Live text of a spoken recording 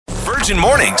Virgin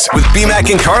Mornings with BMAC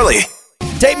and Carly.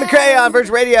 Tate McRae on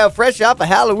Virgin Radio, fresh off of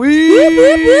Halloween.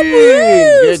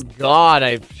 Good God,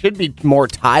 I should be more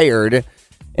tired.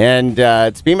 And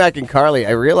it's BMAC and Carly.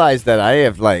 I realized that I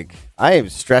am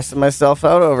stressing myself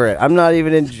out over it. I'm not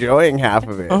even enjoying half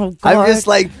of it. Oh, God. I'm just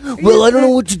like, well, I don't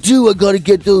know what to do. I got to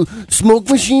get the smoke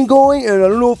machine going, and I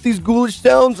don't know if these ghoulish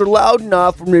sounds are loud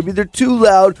enough, or maybe they're too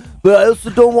loud. But I also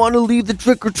don't want to leave the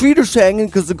trick-or-treaters hanging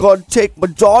because I got to take my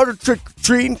daughter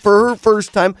trick-or-treating for her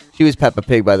first time. She was Peppa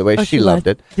Pig, by the way. She loved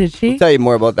it. Did she? I'll tell you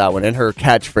more about that one and her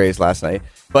catchphrase last night.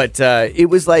 But it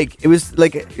was like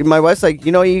my wife's like,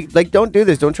 you don't do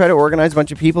this. Don't try to organize a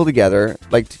bunch of people together.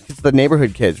 Like, it's the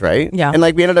neighborhood kids, right? Yeah. And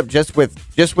like we ended up just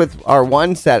with our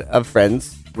one set of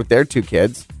friends with their two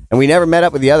kids, and we never met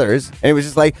up with the others. And it was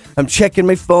just like, I'm checking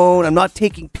my phone. I'm not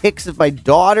taking pics of my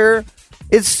daughter.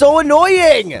 It's so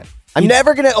annoying. I'm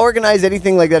never going to organize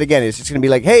anything like that again. It's just going to be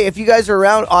like, hey, if you guys are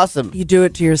around, awesome. You do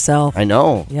it to yourself. I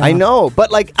know. Yeah. I know.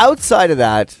 But like outside of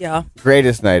that, Yeah.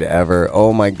 greatest night ever.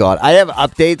 Oh my God. I have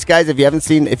updates, guys. If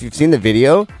you've seen the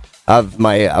video of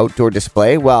my outdoor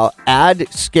display, well, add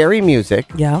scary music,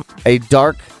 Yeah. a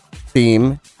dark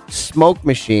theme, smoke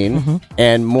machine,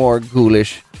 and more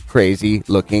ghoulish, crazy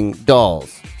looking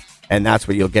dolls. And that's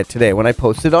what you'll get today when I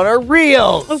post it on our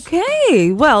Reels.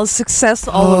 Okay. Well, success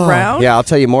all around. Yeah, I'll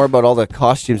tell you more about all the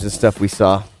costumes and stuff we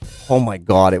saw. Oh my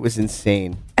God, it was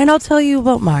insane. And I'll tell you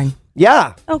about mine.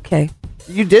 Yeah. Okay.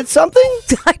 You did something?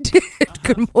 I did.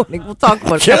 Good morning. We'll talk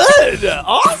about it. Good.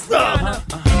 Awesome.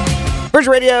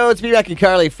 Virgin Radio, it's me, Becky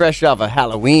Carly, fresh off of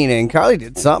Halloween, and Carly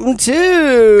did something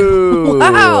too.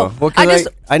 Wow. Well,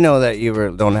 I know that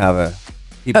you don't have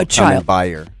people child. come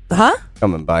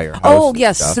and buy your house. Oh, and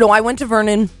yes. stuff. No, I went to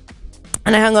Vernon,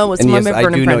 and I hung out with some And of yes, my I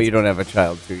Vernon do friends. know you don't have a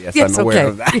child too. Yes, Yes, I'm aware okay.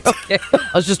 of that. Okay.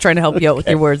 I was just trying to help you out with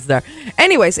your words there.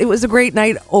 Anyways, it was a great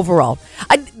night overall.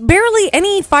 Barely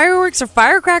any fireworks or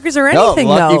firecrackers or anything,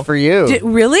 lucky though. for you.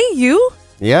 Really? You?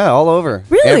 Yeah, all over.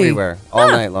 Really? Everywhere. All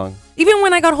Huh. night long. Even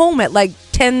when I got home at like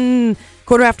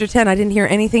quarter after 10, I didn't hear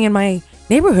anything in my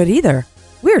neighborhood either.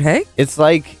 Weird, hey? It's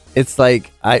like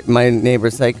my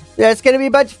neighbor's like, there's going to be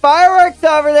a bunch of fireworks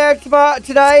over there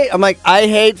tonight. I'm like, I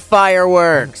hate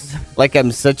fireworks. Like,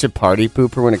 I'm such a party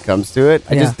pooper when it comes to it.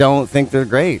 I Yeah. just don't think they're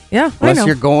great. Yeah, I Unless know.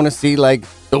 you're going to see like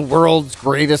the world's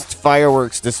greatest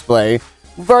fireworks display.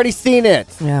 We've already seen it.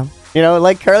 Yeah. You know,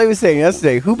 like Carly was saying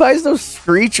yesterday, who buys those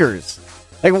screechers?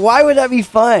 Like, why would that be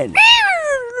fun?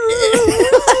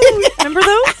 Remember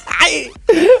those? I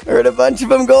heard a bunch of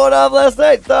them going off last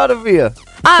night. Thought of you.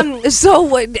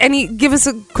 So give us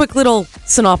a quick little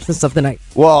synopsis of the night.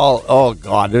 Well, oh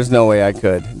God, there's no way I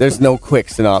could. There's no quick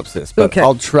synopsis, but Okay.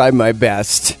 I'll try my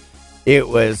best. It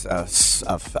was a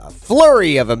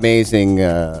flurry of amazing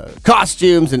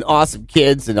costumes and awesome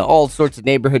kids and all sorts of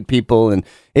neighborhood people, and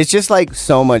it's just like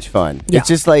so much fun. Yeah. It's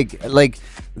just like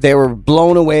they were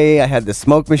blown away. I had the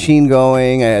smoke machine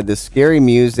going. I had the scary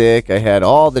music. I had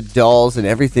all the dolls and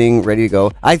everything ready to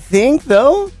go. I think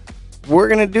though, we're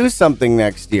going to do something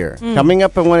next year. Coming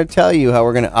up, I want to tell you how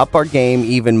we're going to up our game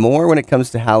even more when it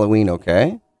comes to Halloween,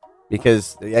 okay?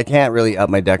 Because I can't really up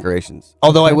my decorations.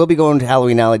 Although I will be going to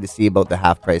Halloween Alley to see about the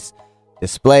half-price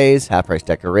displays, half-price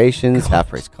decorations,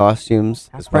 half-price costumes.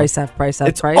 as well. Half price.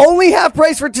 It's only half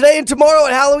price for today and tomorrow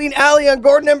at Halloween Alley on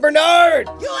Gordon and Bernard.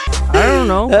 I don't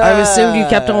know. I assumed you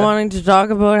kept on wanting to talk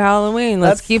about Halloween.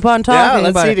 Let's keep on talking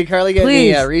let's about see. it. Did Carly get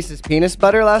Please. any Reese's penis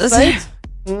butter last night?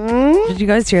 Did you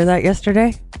guys hear that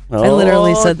yesterday? I Oh,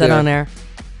 literally said that dear. on air.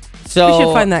 So We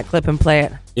should find that clip and play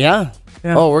it. Yeah.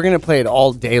 Yeah. Oh, we're going to play it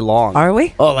all day long. Are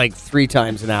we? Oh, like 3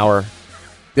 times an hour.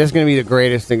 This is going to be the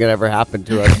greatest thing that ever happened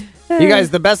to us. You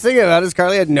guys, the best thing about it is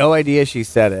Carly had no idea she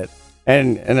said it.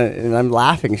 And I'm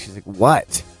laughing. She's like,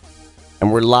 what?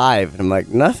 And we're live. And I'm like,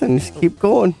 nothing. Just keep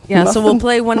going. Yeah, so we'll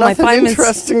play one of my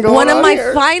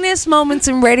finest moments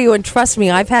in radio, and trust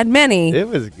me, I've had many It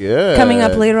was good. coming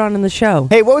up later on in the show.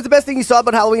 Hey, what was the best thing you saw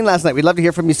about Halloween last night? We'd love to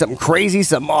hear from you. Something crazy,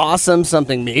 something awesome,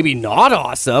 something maybe not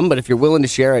awesome. But if you're willing to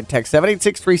share it, text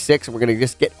 78636. And we're going to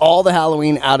just get all the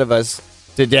Halloween out of us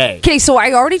today. Okay, so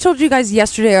I already told you guys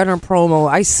yesterday on our promo,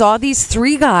 I saw these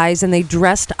 3 guys and they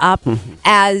dressed up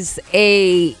as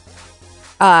a,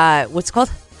 what's it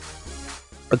called?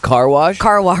 A car wash?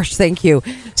 Car wash, thank you.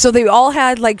 So they all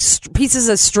had like pieces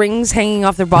of strings hanging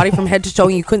off their body from head to toe,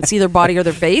 and you couldn't see their body or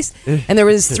their face. And there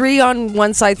was 3 on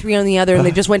one side, 3 on the other, and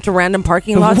they just went to random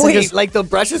parking lots. Wait, and just, like the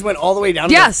brushes went all the way down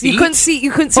to yes, their feet? you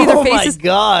couldn't see their faces. Oh my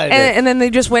God. And then they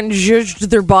just went and zhuzhed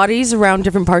their bodies around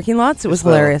different parking lots. It was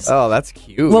hilarious. Oh, that's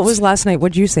cute. What was last night?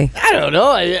 What'd you see? I don't know.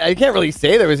 I can't really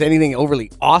say there was anything overly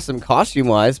awesome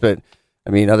costume-wise, but I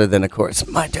mean, other than, of course,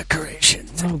 my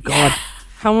decorations. Oh, God.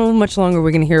 How much longer are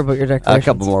we going to hear about your A declarations?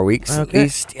 couple more weeks Okay. at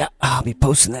least. Yeah, I'll be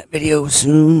posting that video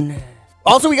soon.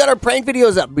 Also, we got our prank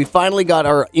videos up. We finally got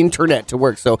our internet to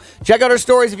work. So check out our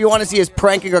stories if you want to see us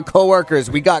pranking our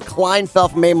coworkers. We got Klein fell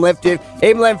from Aim Lifted.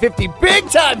 Aim Lam 50, big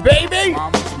time, baby!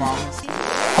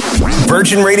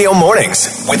 Virgin Radio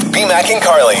Mornings with BMAC and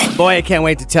Carly. Boy, I can't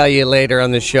wait to tell you later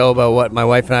on the show about what my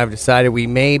wife and I have decided we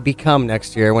may become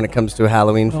next year when it comes to a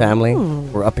Halloween family.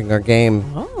 We're upping our game.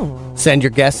 Send your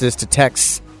guesses to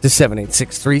text to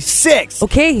 78636.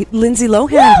 Okay, Lindsay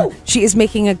Lohan. She is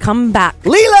making a comeback.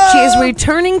 Leela! She is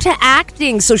returning to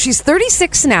acting. So she's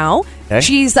 36 now. Okay.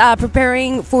 She's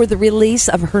preparing for the release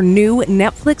of her new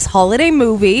Netflix holiday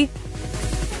movie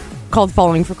called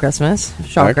Falling for Christmas.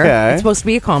 Shocker. Okay. It's supposed to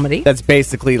be a comedy. That's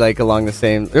basically like along the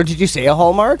same. Or did you say a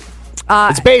Hallmark?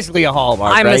 It's basically a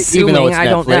Hallmark, I'm right? assuming. Even though it's I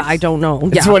don't know. Netflix. I don't know.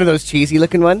 It's one of those cheesy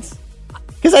looking ones.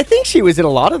 Because I think she was in a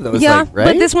lot of those. Yeah, like, right?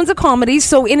 but this one's a comedy.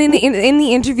 So in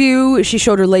the interview, she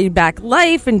showed her laid back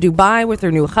life in Dubai with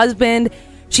her new husband.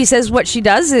 She says what she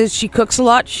does is she cooks a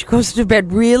lot. She goes to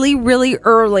bed really, really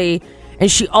early,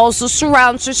 and she also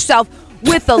surrounds herself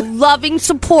with a loving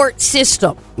support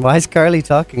system. Why is Carly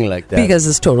talking like that? Because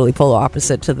it's totally polar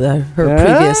opposite to her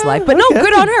previous life. But no, okay.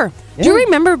 good on her. Yeah. Do you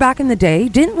remember back in the day?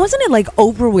 Wasn't it like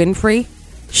Oprah Winfrey?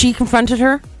 She confronted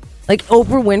her. Like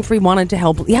Oprah Winfrey wanted to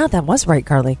help. Yeah, that was right,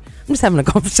 Carly. I'm just having a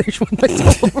conversation with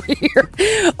myself over here.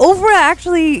 Oprah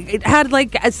actually had,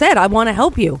 like I said, I want to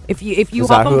help you. If you Is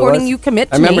hop that on who it board was? and you commit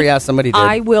to I remember, me, yeah, somebody did.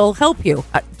 I will help you.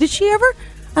 Did she ever?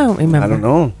 I don't remember. I don't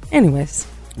know. Anyways,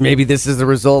 Maybe this is the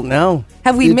result now.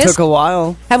 Have we It missed- took a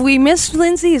while. have we missed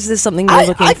Lindsay? Is this something you're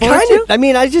looking forward to? I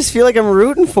mean, I just feel like I'm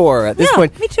rooting for her at this Yeah,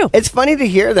 point. me too. It's funny to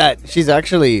hear that she's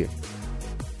actually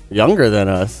younger than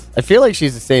us. I feel like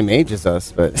she's the same age as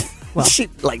us, but she's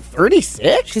like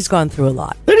 36? She's gone through a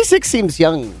lot. 36 seems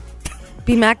young.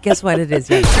 B-Mac, guess what it is?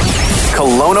 Yeah.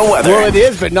 Kelowna weather. Well, it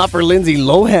is, but not for Lindsay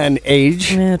Lohan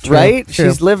age, Yeah, true, right? true.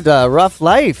 She's lived a rough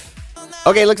life.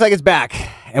 Okay, looks like it's back.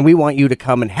 And we want you to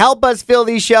come and help us fill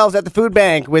these shelves at the food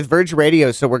bank with Virgin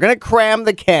Radio. So we're going to cram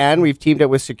the can. We've teamed up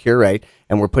with Secure Right,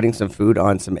 and we're putting some food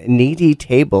on some needy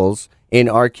tables in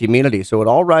our community. So it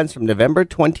all runs from November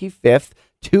 25th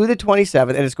to the 27th,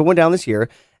 and it's going down this year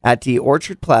at the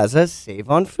Orchard Plaza Save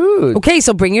on Food. Okay,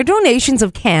 so bring your donations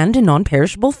of canned and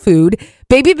non-perishable food,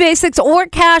 baby basics, or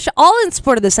cash, all in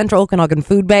support of the Central Okanagan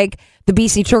Food Bank. The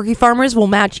BC Turkey Farmers will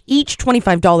match each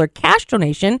 $25 cash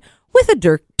donation with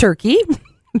a turkey.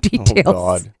 Details. Oh,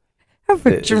 God.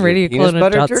 Virgin Is it Radio peanut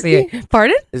butter Kelowna.ca. turkey?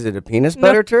 Pardon? Is it a peanut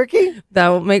butter turkey? That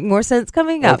will make more sense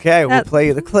coming up. Okay, we'll play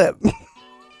you the clip.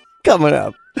 Coming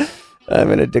up. I'm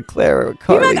going to declare what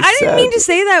Carly B-Mac, I didn't said. mean to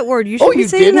say that word. You should Oh, be you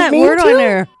saying didn't that mean word to? on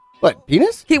there. What,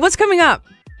 penis? Okay, what's coming up?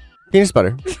 Penis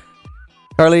butter.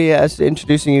 Carly is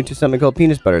introducing you to something called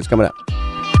penis butter. It's coming up.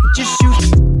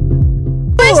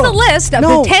 Here's the list of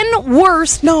No. the 10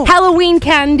 worst No. Halloween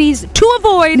candies to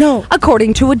avoid, No.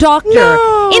 according to a doctor.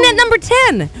 No. In at number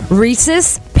 10,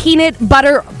 Reese's Peanut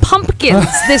Butter Pumpkins.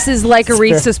 This is like a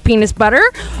Reese's Peanut Butter,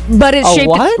 but it's A shaped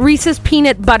what? Reese's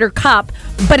Peanut Butter Cup,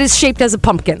 but it's shaped as a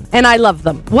pumpkin, and I love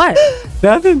them. What?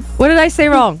 Nothing. What did I say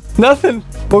wrong? Nothing.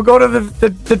 We'll go to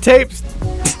the tapes.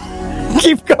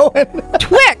 Keep going.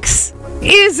 Twix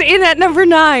is in at number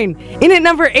 9. In at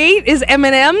number 8 is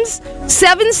M&M's.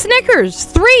 7 Snickers.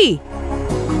 3.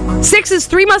 6 is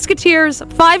Three Musketeers.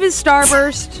 5 is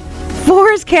Starburst.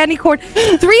 4 is Candy Corn.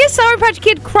 3 is Sour Patch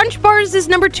Kid. Crunch Bars is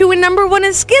number 2, and number 1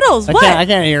 is Skittles. What? I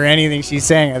can't hear anything she's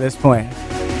saying at this point.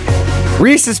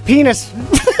 Reese's penis.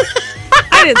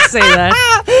 I didn't say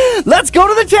that. Let's go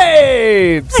to the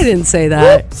tapes. I didn't say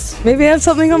that. Maybe I have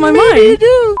something on my mind. You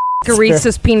do.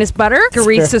 Reese's Peanut Butter.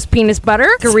 Reese's Peanut Butter.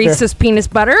 Reese's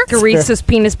Peanut Butter. Reese's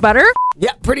Peanut Butter.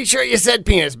 Yeah, pretty sure you said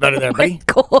penis butter there, buddy.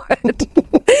 God.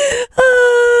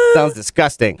 Sounds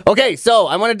disgusting. Okay, so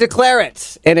I want to declare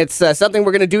it. And it's something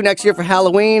we're going to do next year for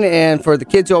Halloween. And for the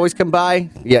kids who always come by,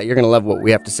 yeah, you're going to love what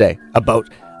we have to say about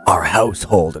our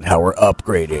household and how we're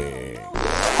upgrading.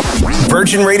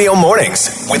 Virgin Radio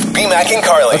Mornings with BMAC and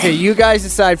Carly. Okay, you guys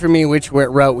decide for me which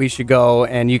route we should go.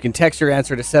 And you can text your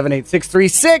answer to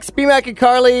 78636. BMAC and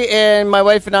Carly. And my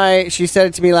wife and I, she said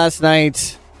it to me last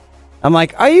night. I'm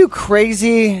like, are you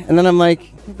crazy? And then I'm like,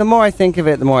 the more I think of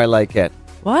it, the more I like it.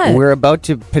 What? We're about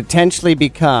to potentially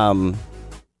become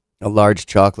a large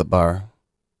chocolate bar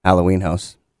Halloween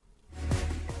house.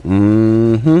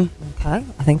 Mm-hmm. Okay,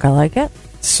 I think I like it.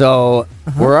 So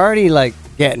we're already like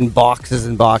getting boxes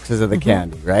and boxes of the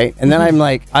candy, right? And then I'm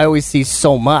like, I always see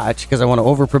so much because I want to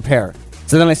over prepare.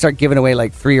 So then I start giving away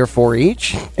like 3 or 4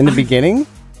 each in the beginning.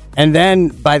 And then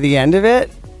by the end of it,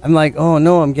 I'm like, oh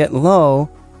no, I'm getting low.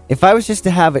 if I was just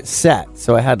to have it set,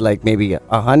 so I had like maybe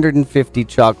 150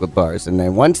 chocolate bars, and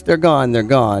then once they're gone,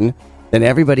 then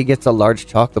everybody gets a large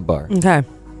chocolate bar. Okay.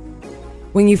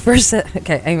 When you first said,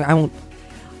 okay, I won't.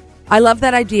 I love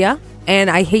that idea, and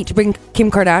I hate to bring Kim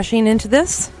Kardashian into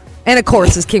this. And of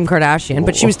course, it's Kim Kardashian,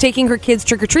 but she was taking her kids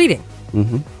trick-or-treating.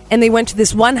 Mm-hmm. And they went to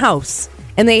this one house,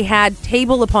 and they had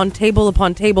table upon table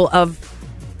upon table of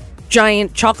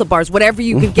giant chocolate bars, whatever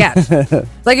you could get.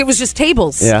 Like, it was just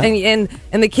tables. Yeah. And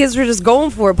the kids were just going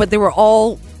for it, but they were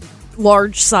all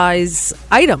large size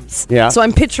items. Yeah. So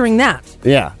I'm picturing that.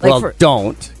 Yeah. Like well,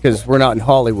 don't, because we're not in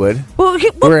Hollywood. Well,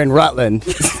 We're in Rutland.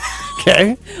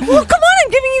 Okay. well, come on, I'm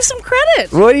giving you some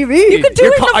credit. What do you mean? You could do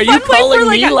it in a Are fun you calling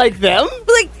way for me like them?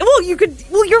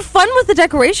 You're fun with the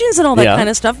decorations and all that Yeah. kind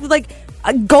of stuff. Like,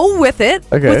 go with it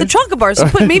Okay. with the chocolate bars. So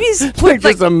put maybe Like put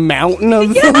just a mountain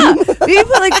of yeah, them? maybe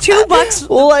put like $2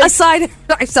 Like- aside.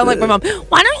 I sound like my mom.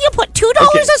 Why don't you put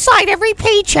 $2 aside every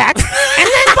paycheck, and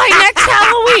then by next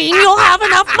Halloween you'll have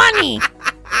enough money?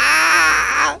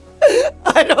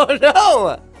 I don't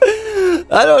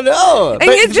know. And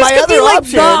it just could be like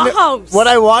the house. What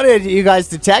I wanted you guys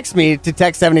to text me, to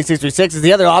text 7636, is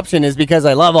the other option is because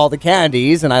I love all the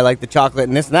candies and I like the chocolate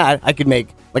and this and that, I could make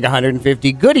like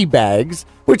 150 goodie bags,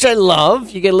 which I love.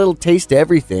 You get a little taste of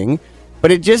everything,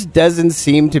 but it just doesn't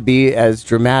seem to be as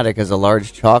dramatic as a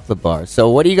large chocolate bar. So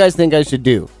what do you guys think I should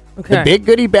do? Okay. The big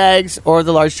goodie bags or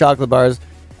the large chocolate bars?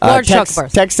 Large text, chocolate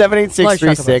bars. Text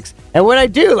 78636. And when I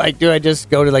do I just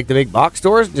go to like the big box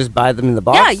stores and just buy them in the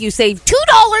box? Yeah, you save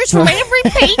 $2 from every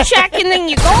paycheck, and then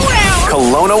you go out.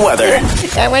 Kelowna weather.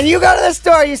 And when you go to the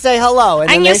store, you say hello. And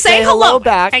then you they say hello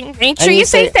back. and make sure you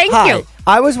say thank hi. you.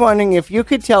 I was wondering if you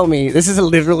could tell me, this is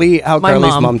literally how My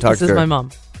Carly's mom. mom talks This to is her. my mom.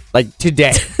 Like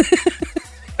today.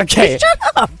 Okay. Shut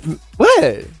up.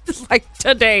 What? Like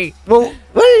today. Well,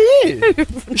 what do you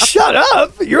mean? Shut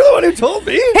up. You're the one who told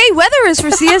me. Hey, weather is for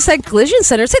CSN Collision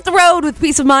Centers. Hit the road with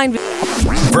peace of mind.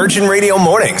 Virgin Radio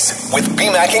Mornings with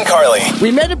BMAC and Carly. We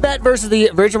made a bet versus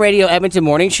the Virgin Radio Edmonton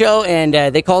Morning Show, and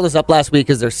they called us up last week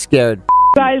because they're scared.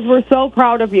 Guys, we're so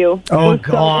proud of you. Oh, we're so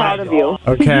proud of you.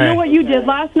 Okay. You know what you did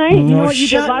last night? You know what you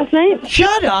did last night?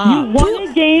 Shut up. You won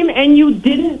a game and you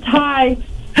didn't tie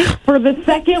for the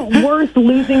second worst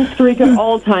losing streak of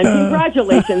all time.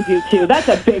 Congratulations, you two. That's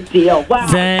a big deal. Wow.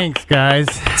 Thanks, guys.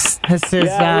 This is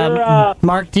we're,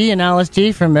 Mark D and Alice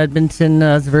G from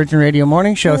Edmonton's Virgin Radio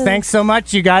Morning Show. Thanks so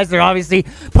much, you guys. They're obviously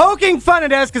poking fun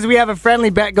at us because we have a friendly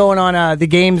bet going on the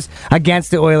games against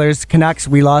the Oilers. Canucks,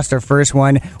 we lost our first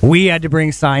one. We had to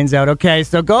bring signs out. Okay,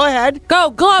 so go ahead. Go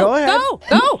ahead. go.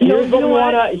 Here's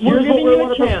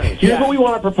what we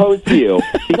want to propose to you.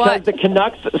 Because What? the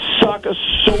Canucks suck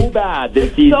so bad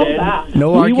this season. So bad.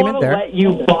 No we argument want to there. let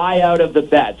you buy out of the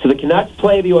bet. So the Canucks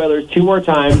play the Oilers 2 more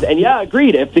times. And yeah,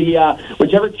 agreed. If the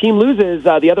whichever team loses,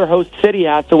 the other host city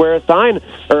has to wear a sign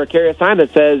or carry a sign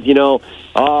that says,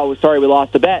 oh, sorry, we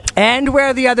lost the bet. And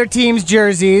wear the other team's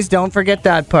jerseys. Don't forget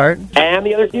that part. And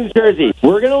the other team's jersey.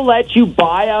 We're going to let you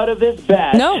buy out of this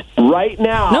bet No. right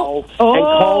now No. and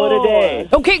call it a day.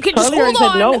 Okay, just Carly hold already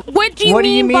on. said no. What do you What do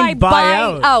you mean by mean buy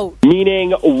out?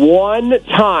 Meaning one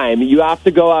time you have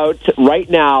to go out right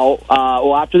now,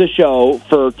 after the show,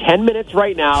 for 10 minutes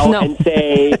right now No. and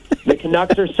say the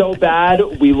Canucks are so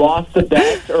bad, we lost the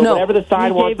bet, or No. whatever the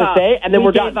sign We wants gave to up. say, and then We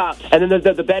we're gave done. up. And then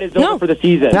the bet is over No. for the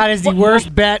season. That is the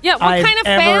worst bet Yeah, what I've kind of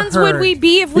ever fans would heard. we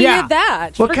be if we Yeah. did that?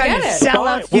 What Forget kind of it.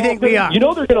 sellouts do you think we are? You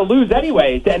know they're going to lose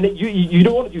anyways, and you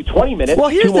don't want to do 20 minutes Well,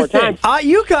 here's 2 more the thing. times.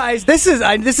 You guys, this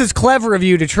is clever of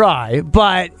you to try,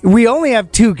 but we only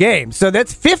have 2 games, so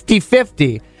that's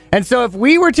 50-50. And so if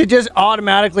we were to just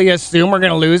automatically assume we're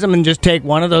going to lose them and just take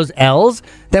one of those L's,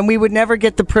 then we would never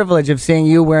get the privilege of seeing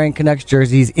you wearing Canucks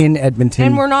jerseys in Edmonton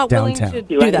And we're not downtown. willing to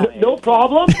do that. No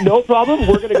problem. No problem.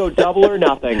 We're going to go double or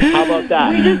nothing. How about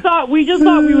that? We just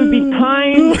thought we would be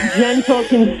kind, gentle,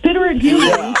 considerate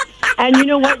humans. And you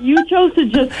know what? You chose to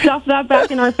just stuff that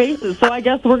back in our faces. So I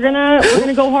guess we're gonna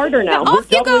go harder now.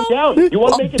 Off you Doubling go. down. You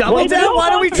want to make it double 20 down? minutes? Why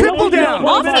don't we triple down?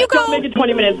 Off you go. Don't make it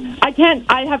 20 minutes. I can't.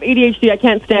 I have ADHD. I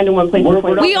can't stand in one place for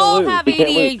 20 not We minutes. all lose. have We can't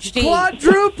lose. ADHD.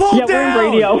 Quadruple Yeah, we're in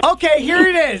down. radio. Okay, here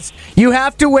it is. You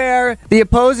have to wear the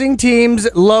opposing team's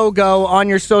logo on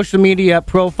your social media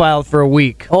profile for a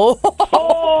week. Oh,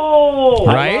 Oh,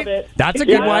 I Right? love it. That's a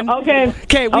good one. Okay.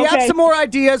 Okay, we have some more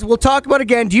ideas. We'll talk about it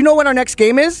again. Do you know when our next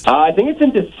game is? I think it's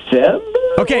in December.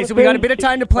 Okay, so we got a bit of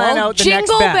time to plan Well, out the next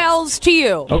jingle bet. bells to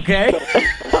you. Okay.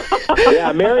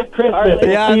 Yeah, Merry Christmas.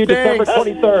 Yeah, See you December thanks.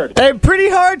 23rd. Hey, pretty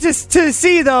hard to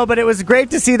see, though, but it was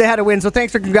great to see they had a win. So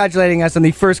thanks for congratulating us on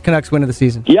the first Canucks win of the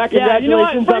season. Yeah, Yeah, you know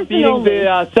what? congratulations on First and beating only.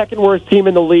 the second worst team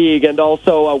in the league and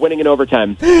also winning in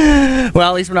overtime. Well,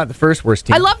 at least we're not the first worst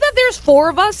team. I love that there's 4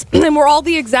 of us and we're all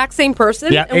the exact same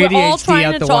person. Yeah, and we're all ADHD trying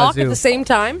out to the talk wazoo. at the same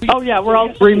time. Oh, yeah, we're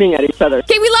all screaming at each other.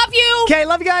 Okay, we love you. Okay,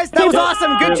 love you guys. That was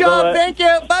awesome. Good job. Bye-bye. Thank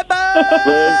you. Bye-bye.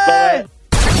 Bye-bye.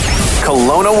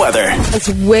 Kelowna weather. It's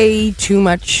way too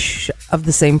much of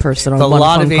the same person on There's a one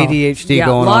lot phone of call. ADHD yeah,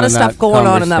 going a lot on of in stuff that going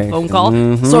on in that phone call.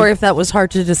 conversation. Sorry if that was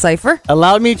hard to decipher.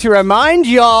 Allowed me to remind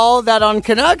y'all that on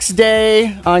Canucks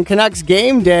Day, on Canucks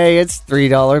game day, it's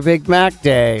 $3 Big Mac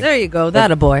Day. There you go.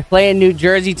 That a boy. Playing New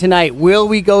Jersey tonight. Will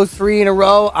we go 3 in a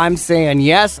row? I'm saying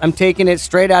yes. I'm taking it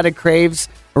straight out of Crave's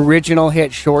original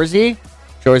hit, Shoresy.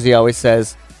 Shoresy always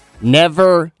says,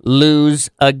 never lose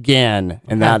again.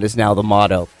 And that is now the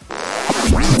motto.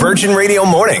 Virgin Radio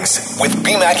Mornings with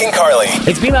BMAC and Carly.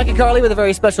 It's BMAC and Carly with a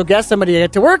very special guest, somebody I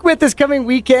get to work with this coming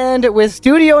weekend with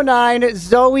Studio 9.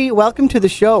 Zoe, welcome to the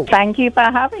show. Thank you for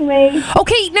having me.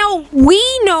 Okay, now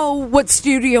we know what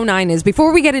Studio 9 is.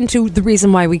 Before we get into the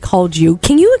reason why we called you,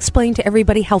 can you explain to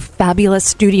everybody how fabulous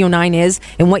Studio 9 is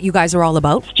and what you guys are all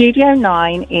about? Studio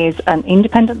 9 is an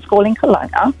independent school in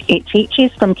Kelowna. It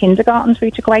teaches from kindergarten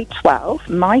through to grade 12.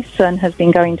 My son has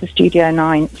been going to Studio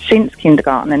 9 since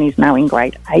kindergarten and he's now in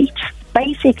grade 8.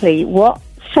 Basically, what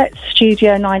sets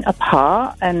Studio 9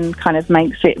 apart and kind of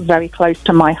makes it very close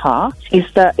to my heart is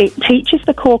that it teaches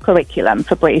the core curriculum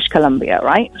for British Columbia,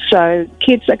 right? So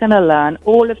kids are going to learn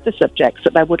all of the subjects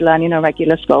that they would learn in a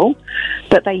regular school,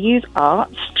 but they use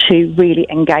arts to really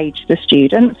engage the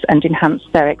students and enhance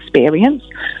their experience.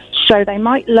 So they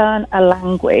might learn a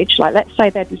language, like let's say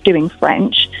they're doing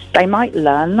French, they might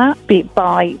learn that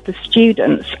by the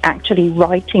students actually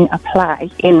writing a play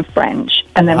in French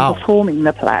and then performing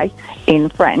the play in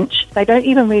French. They don't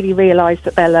even really realise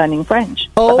that they're learning French.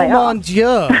 Oh, but they are. mon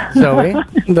Dieu, Zoe,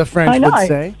 the French I know, would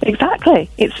say. exactly.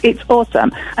 It's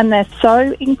awesome. And they're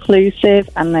so inclusive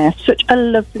and they're such a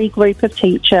lovely group of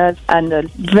teachers and a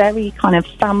very kind of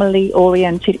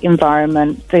family-oriented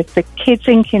environment. The kids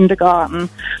in kindergarten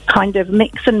kind of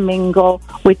mix and mingle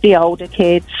with the older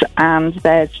kids and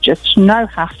there's just no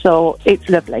hassle. It's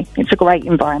lovely. It's a great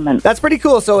environment. That's pretty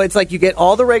cool. So it's like you get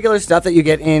all the regular stuff that you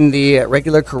get in the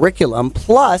regular curriculum,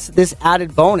 plus this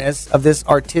added bonus of this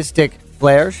artistic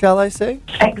flair, shall I say?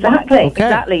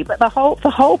 Exactly. But the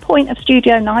whole point of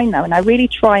Studio 9, though, and I really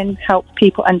try and help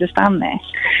people understand this,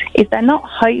 is they're not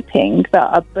hoping that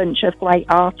a bunch of great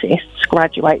artists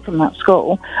graduate from that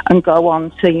school and go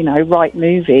on to, write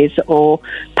movies or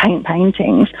paint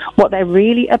paintings. What they're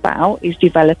really about is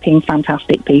developing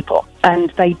fantastic people. And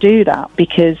they do that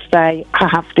because they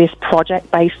have this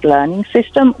project-based learning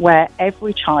system where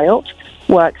every child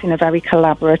works in a very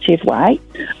collaborative way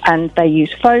and they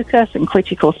use focus and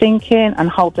critical thinking and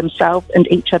hold themselves and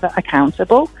each other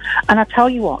accountable. And I tell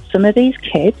you what, some of these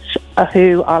kids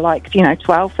who are like,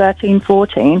 12, 13,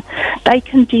 14, they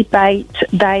can debate,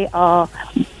 they are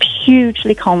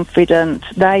hugely confident,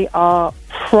 they are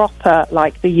proper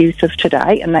like the youth of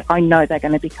today, and I know they're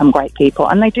going to become great people,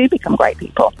 and they do become great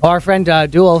people. Our friend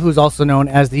Duel, who's also known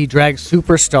as the drag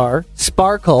superstar,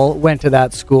 Sparkle, went to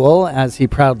that school, as he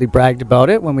proudly bragged about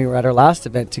it when we were at our last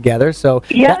event together. So,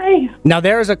 Yay! Now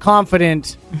there's a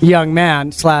confident young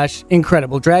man /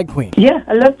 incredible drag queen. Yeah,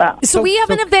 I love that. So we have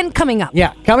an event coming up.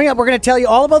 Yeah, coming up, we're going to tell you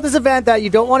all about this event that you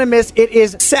don't want to miss. It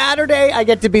is Saturday. I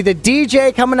get to be the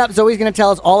DJ coming up. Zoe's going to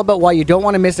tell us all about why you don't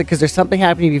want to miss it, because there's something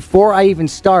happening before I even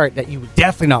start that you would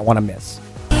definitely not want to miss.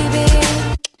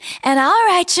 And I'll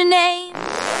write your name.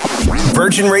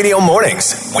 Virgin Radio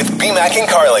Mornings with BMAC and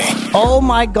Carly. Oh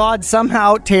my God,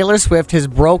 somehow Taylor Swift has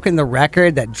broken the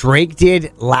record that Drake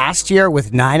did last year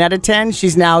with 9 out of 10.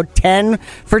 She's now 10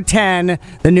 for 10.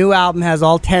 The new album has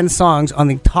all 10 songs on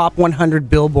the top 100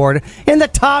 Billboard in the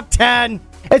top 10.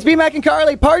 It's BMAC and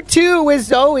Carly, part 2 with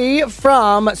Zoe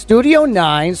from Studio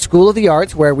 9, School of the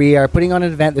Arts, where we are putting on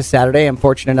an event this Saturday. I'm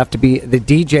fortunate enough to be the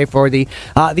DJ for the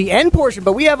end portion,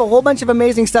 but we have a whole bunch of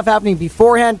amazing stuff happening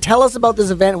beforehand. Tell us about this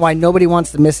event, why nobody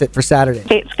wants to miss it for Saturday.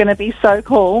 It's going to be so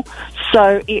cool.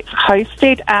 So it's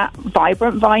hosted at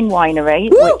Vibrant Vine Winery,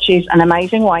 which is an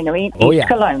amazing winery in East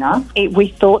Kelowna. We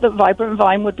thought that Vibrant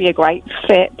Vine would be a great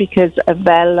fit because of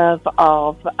their love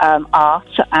of art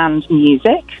and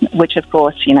music, which of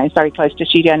course, is very close to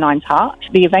Studio 9's heart.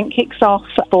 The event kicks off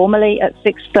formally at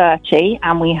 6:30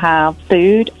 and we have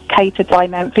food catered by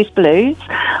Memphis Blues.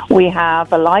 We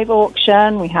have a live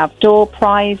auction. We have door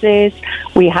prizes.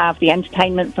 We have the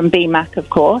entertainment from BMAC, of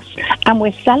course. And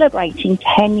we're celebrating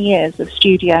 10 years of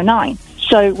Studio 9.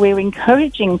 So we're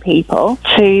encouraging people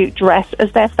to dress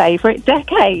as their favorite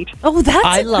decade. Oh, that's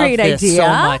I a love great this idea. so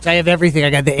much. I have everything. I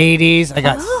got the 80s. I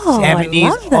got I 70s.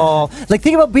 love that. All like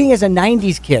think about being as a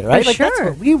 90s kid, right? For Like that's sure.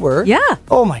 what we were. Yeah.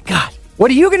 Oh my God.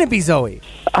 What are you going to be, Zoe?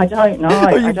 I don't know. Oh,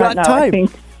 you've I got don't know. time.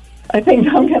 I think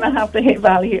I'm going to have to hit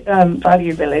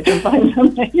Value Village and find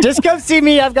something. Just come see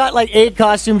me. I've got like 8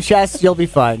 costume chests. You'll be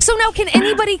fine. So now, can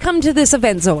anybody come to this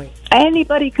event, Zoe?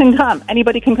 Anybody can come.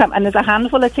 Anybody can come. And there's a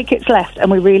handful of tickets left,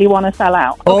 and we really want to sell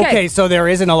out. Okay, so there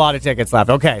isn't a lot of tickets left.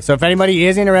 Okay, so if anybody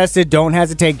is interested, don't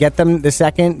hesitate. Get them the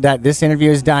second that this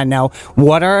interview is done. Now,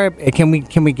 can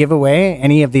we give away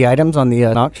any of the items on the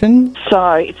auction?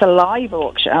 So it's a live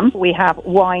auction. We have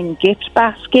wine gift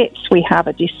baskets. We have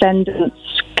a Descendants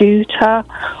scooter.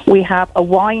 We have a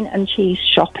wine and cheese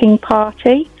shopping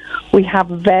party. We have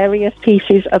various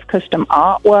pieces of custom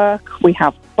artwork. We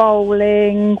have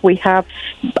bowling. We have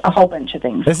a whole bunch of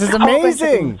things. This is A whole bunch of amazing.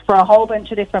 things for a whole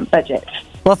bunch of different budgets.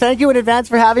 Well, thank you in advance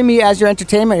for having me as your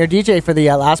entertainment, your DJ for the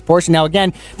last portion. Now,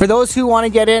 again, for those who want to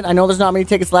get in, I know there's not many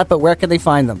tickets left, but where can they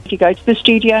find them? If you go to the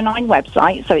Studio 9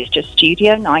 website, so it's just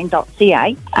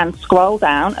studio9.ca, and scroll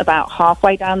down, about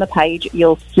halfway down the page,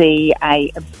 you'll see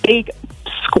a big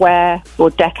square for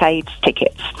decades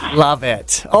tickets. Love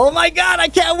it. Oh, my God, I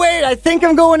can't wait. I think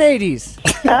I'm going 80s.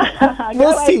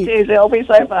 We'll see. It'll be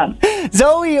so fun.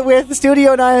 Zoe with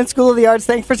Studio 9 and School of the Arts,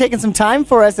 thanks for taking some time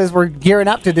for us as we're gearing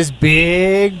up to this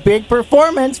big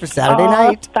performance for Saturday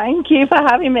night. Thank you for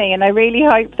having me, and I really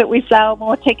hope that we sell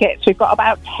more tickets. We've got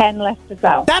about 10 left to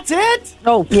sell. That's it?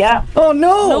 Oh, Yeah, Oh,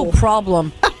 no. no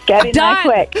problem. get in there Done.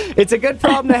 quick. It's a good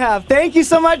problem to have. Thank you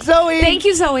so much, Zoe. Thank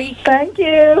you, Zoe. Thank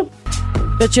you.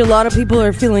 Bet you a lot of people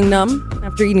are feeling numb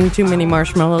after eating too many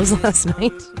marshmallows last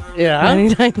night. Yeah.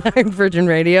 99.9 Virgin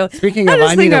Radio. Speaking of,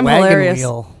 just I think need a I'm wagon hilarious.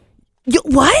 wheel.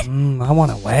 What? I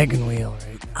want a wagon wheel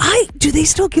right now. Do they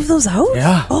still give those out?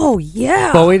 Yeah. Oh,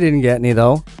 yeah. Bowie didn't get any,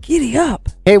 though. Giddy up.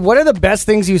 Hey, what are the best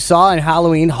things you saw in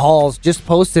Halloween hauls? Just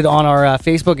posted on our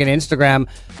Facebook and Instagram.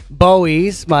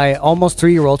 Bowie's, my almost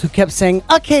 3-year-old, who kept saying,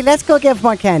 okay, let's go get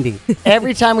more candy.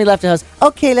 Every time we left the house,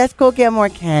 okay, let's go get more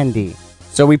candy.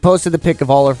 So we posted the pic of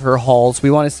all of her hauls.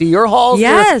 We want to see your hauls,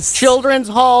 Yes. your children's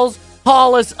hauls.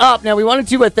 Haul us up. Now, we wanted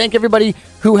to thank everybody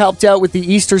who helped out with the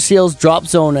Easter Seals Drop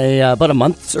Zone about a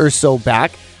month or so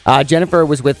back. Jennifer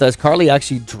was with us. Carly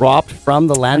actually dropped from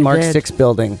the Landmark did. 6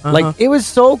 building. Like, it was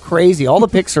so crazy. All the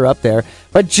pics are up there.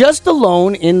 But just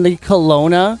alone in the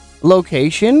Kelowna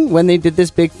location, when they did this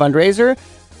big fundraiser,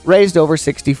 raised over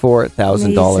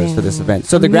 $64,000 for this event.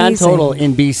 So the grand Amazing. total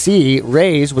in BC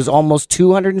raised was almost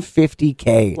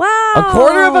 $250K. Wow.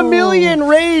 $250,000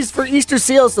 raised for Easter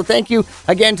Seals. So thank you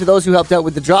again to those who helped out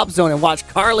with the Drop Zone and watch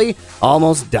Carly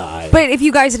almost die. But if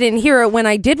you guys didn't hear it, when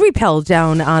I did rappel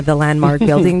down the Landmark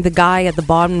building, the guy at the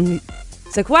bottom,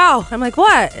 he's like, wow. I'm like,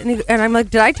 what? And I'm like,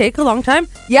 did I take a long time?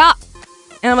 Yeah.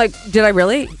 And I'm like, did I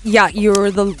really? Yeah, you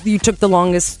took the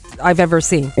longest I've ever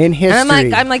seen In history.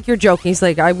 And I'm like, you're joking. He's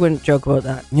like, I wouldn't joke about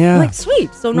that. Yeah. I'm like,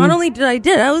 sweet. So not only did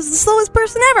I was the slowest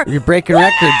person ever. You're breaking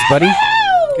records, buddy.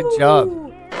 Good job.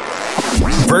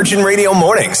 Virgin Radio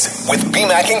Mornings with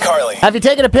BMAC and Carly. Have you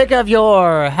taken a pic of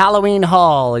your Halloween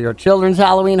haul, your children's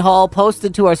Halloween haul,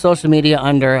 posted to our social media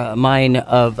under mine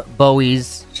of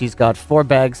Bowie's? She's got 4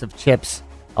 bags of chips.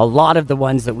 A lot of the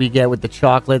ones that we get with the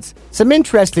chocolates. Some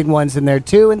interesting ones in there,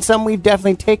 too, and some we've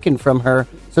definitely taken from her,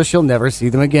 so she'll never see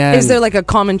them again. Is there like a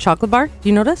common chocolate bar? Do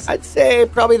you notice? I'd say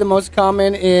probably the most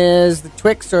common is the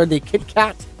Twix or the Kit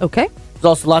Kat. Okay. There's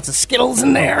also lots of Skittles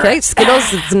in there. Okay,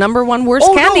 Skittles is the number one worst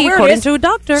Oh, no, candy, there it according is. to a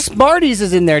doctor. Smarties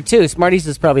is in there, too. Smarties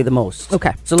is probably the most.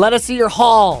 Okay. So let us see your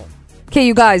haul. Okay,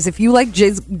 you guys, if you like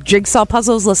jigsaw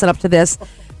puzzles, listen up to this,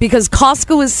 because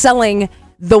Costco is selling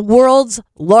the world's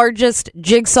largest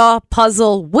jigsaw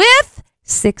puzzle with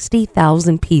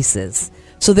 60,000 pieces.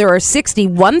 So there are 60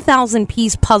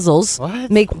 1,000-piece puzzles. What?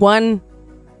 Make one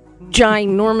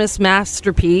ginormous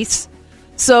masterpiece.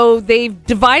 So they've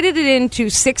divided it into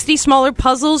 60 smaller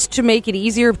puzzles to make it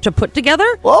easier to put together.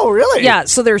 Whoa, really? Yeah,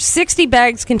 so there's 60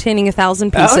 bags containing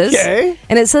 1,000 pieces. Okay.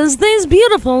 And it says, these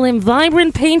beautiful and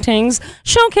vibrant paintings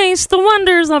showcase the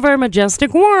wonders of our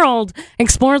majestic world.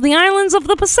 Explore the islands of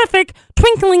the Pacific,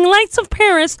 twinkling lights of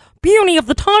Paris, beauty of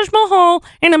the Taj Mahal,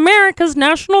 and America's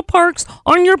national parks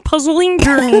on your puzzling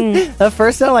journey. That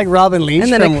first sounded like Robin Leach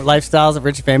And then from Lifestyles of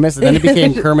Rich and Famous, and then it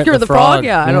became Kermit the Frog.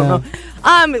 Yeah, I don't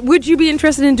know. Would you be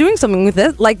interested in doing something with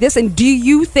it like this? And do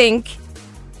you think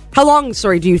How long,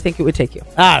 sorry, do you think it would take you?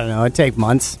 I don't know. It'd take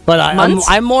months. But Months?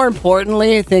 I'm more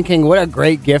importantly thinking, what a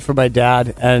great gift for my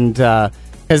dad. And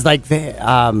because, like,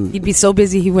 He'd be so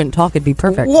busy he wouldn't talk. It'd be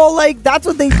perfect. well, like, that's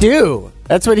what they do.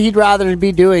 That's what he'd rather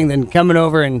be doing than coming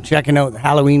over and checking out the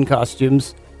Halloween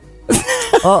costumes.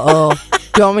 Uh-oh.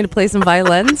 Do you want me to play some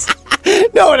violins?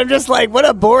 No, and I'm just like, what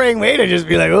a boring way to just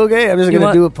be like, okay, I'm just going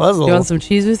to do a puzzle. You want some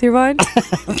cheese with your wine?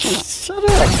 Shut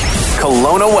up.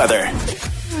 Kelowna weather.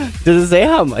 Does it say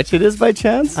how much it is by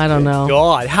chance? I don't know.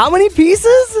 God, how many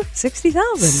pieces?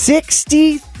 60,000.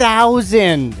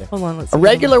 60,000. Hold on, let's A see.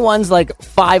 regular one's like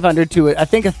 500 to it. I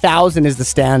think 1,000 is the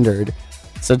standard.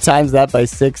 So times that by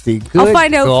 60. Good I'll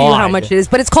find out for you how God. much it is.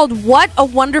 But it's called What a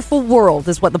Wonderful World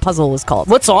is what the puzzle is called.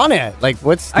 What's on it? Like,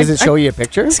 does it show you a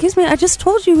picture? Excuse me, I just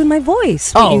told you in my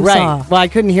voice. what Oh, you right. saw. Well, I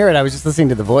couldn't hear it. I was just listening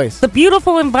to the voice. The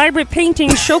beautiful and vibrant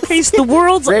paintings showcase the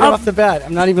world's Right of off the bat.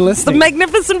 I'm not even the listening.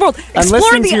 magnificent world. I'm Explore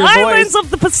listening the to your islands voice. of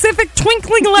the Pacific,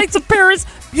 twinkling lights of Paris,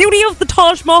 beauty of the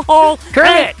Taj Mahal.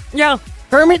 Kermit! Yeah.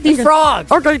 Kermit the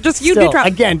Frog. Okay, just you Still, do try.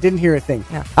 again, didn't hear a thing.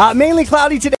 Yeah. Mainly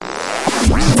cloudy today.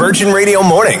 Virgin Radio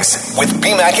Mornings with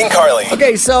BMAC and Carly.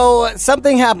 Okay, so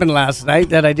something happened last night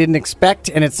that I didn't expect,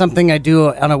 and it's something I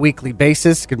do on a weekly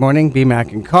basis. Good morning,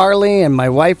 B-Mac and Carly, and my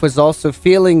wife was also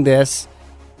feeling this,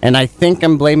 and I think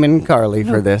I'm blaming Carly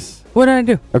for this. What did I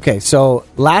do? Okay, so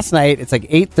last night, it's like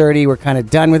 8:30, we're kind of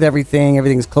done with everything,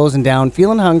 everything's closing down,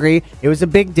 feeling hungry. It was a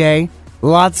big day,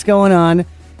 lots going on.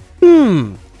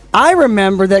 I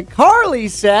remember that Carly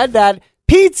said that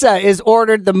pizza is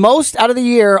ordered the most out of the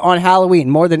year on Halloween,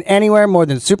 more than anywhere, more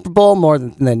than Super Bowl, more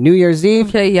than the New Year's Eve.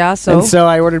 Okay, yeah, so. And so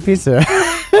I ordered pizza.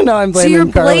 No, I'm So blaming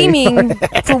you're Carly. blaming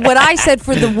for what I said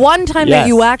for the one time that Yes.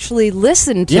 you actually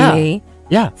listened to Yeah. me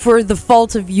Yeah. for the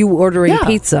fault of you ordering Yeah,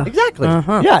 pizza. Exactly.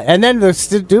 Uh-huh. Yeah, and then the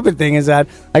stupid thing is that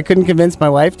I couldn't convince my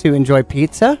wife to enjoy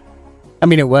pizza. I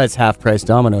mean, it was half-price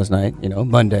Domino's night,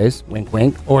 Mondays. Wink,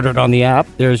 wink. Ordered on the app.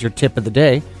 There's your tip of the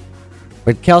day.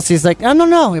 But Kelsey's like,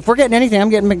 no. If we're getting anything, I'm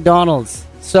getting McDonald's.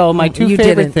 So my two You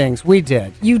favorite didn't. things, we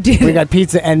did. You did. We got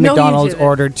pizza and No, you McDonald's didn't.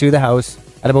 ordered to the house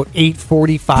at about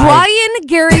 8:45. Brian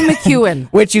Gary McEwen.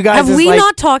 Which you guys Have is we like,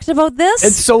 not talked about this?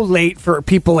 It's so late for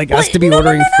people like us to be no,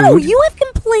 ordering no. food. You have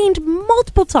complained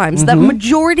multiple times that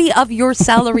majority of your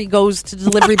salary goes to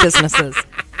delivery businesses.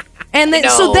 And then,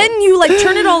 so then you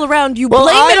turn it all around. You Well,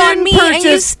 blame I it on didn't me, and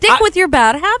you purchase- stick with your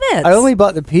bad habits. I only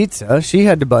bought the pizza. She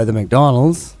had to buy the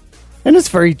McDonald's. And it's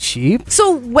very cheap.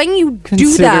 So when you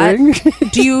do that, Considering.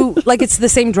 do you it's the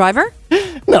same driver?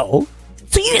 No.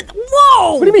 So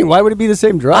whoa! What do you mean? Why would it be the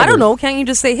same driver? I don't know. Can't you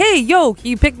just say, "Hey, yo, can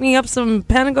you pick me up some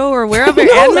Panago or wherever?"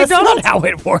 No, and that's McDonald's? not how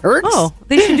it works. Oh,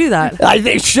 they should do that.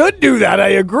 They should do that. I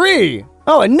agree.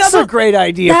 Oh, another So great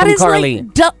idea That from is Carly.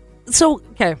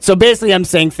 okay. So basically, I'm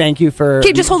saying thank you for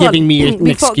Okay, just hold giving on. me an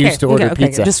Before- excuse to order okay,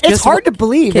 pizza. just- it's just hard one- to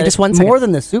believe okay, that just it's one second. more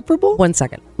than the Super Bowl. 1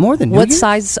 second. More than New What Year's?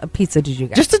 size of pizza did you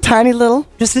get? Just a tiny little.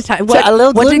 Just a tiny. So a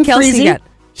little What did Kelsey gluten-free. get?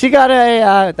 She got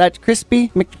a that crispy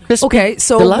McCrispy. Okay,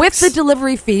 so Deluxe. with the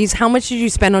delivery fees, how much did you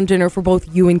spend on dinner for both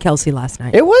you and Kelsey last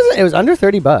night? It was under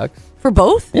 $30. For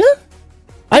both? Yeah.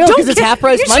 I know Don't because it's get- half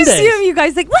price you Mondays. should see him, you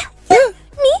guys what? Me?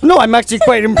 No, I'm actually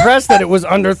quite impressed that it was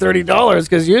under $30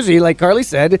 because usually, like Carly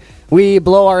said, we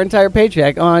blow our entire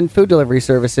paycheck on food delivery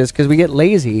services because we get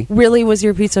lazy. Really, was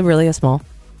your pizza really a small?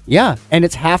 Yeah, and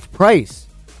it's half price.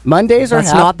 Mondays are That's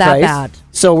half not that price. bad.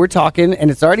 So we're talking, and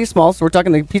it's already small, so we're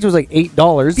talking the pizza was like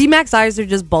 $8. B-Max eyes are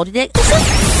just bulging.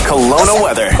 Kelowna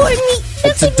weather.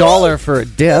 It's $1 for a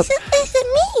dip.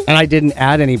 And I didn't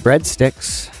add any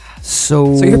breadsticks.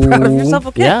 So So you're proud of yourself?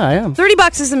 Okay. Yeah, I am.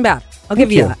 $30 isn't bad. I'll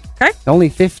give you you. that. Okay? Only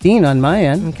 15 on my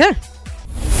end. Okay.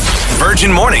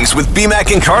 Virgin Mornings with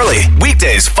BMAC and Carly.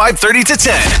 Weekdays 5:30 to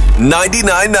 10.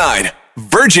 99.9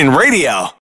 Virgin Radio.